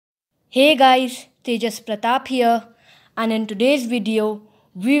Hey guys, Tejas Pratap here, and in today's video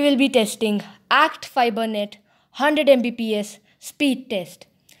we will be testing ACT Fibernet 100 Mbps speed test.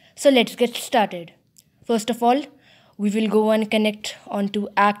 So let's get started. First of all, we will go and connect onto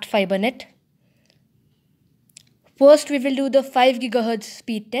ACT Fibernet. First we will do the 5 GHz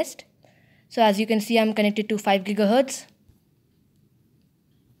speed test. So as you can see, I'm connected to 5 GHz.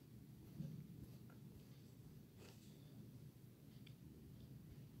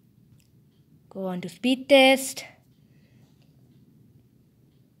 Go on to speed test.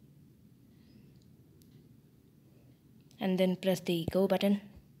 And then press the go button.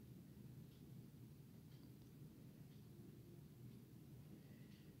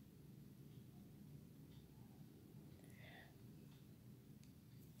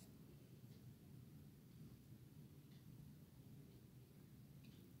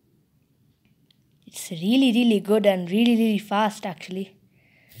 It's really good and really fast actually.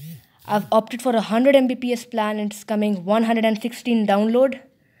 I've opted for a 100 Mbps plan. It's coming 116 download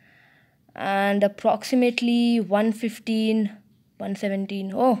and approximately 115,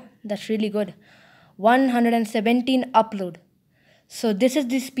 117. Oh, that's really good. 117 upload. So this is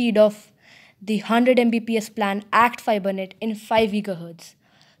the speed of the 100 Mbps plan ACT Fibernet in 5 GHz.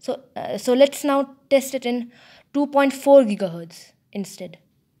 So let's now test it in 2.4 GHz instead.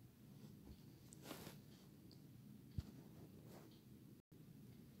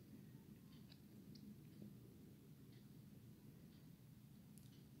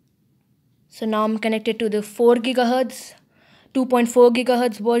 So now I'm connected to the 4 GHz, 2.4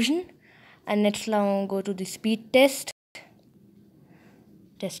 GHz version, and let's now go to the speed test.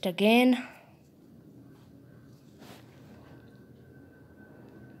 Test again.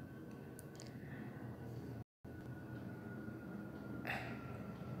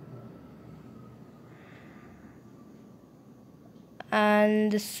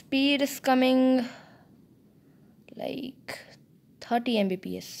 And the speed is coming like 30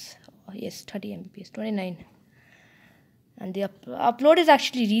 Mbps. Oh, yes, 30 Mbps, 29. And the upload is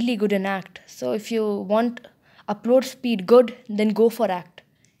actually really good in ACT. So if you want upload speed good, then go for ACT.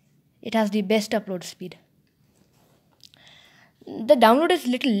 It has the best upload speed. The download is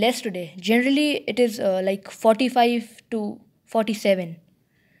little less today. Generally, it is like 45 to 47.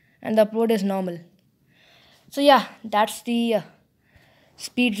 And the upload is normal. So yeah, that's the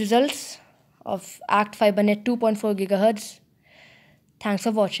speed results of ACT Fibernet 2.4 GHz. Thanks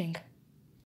for watching.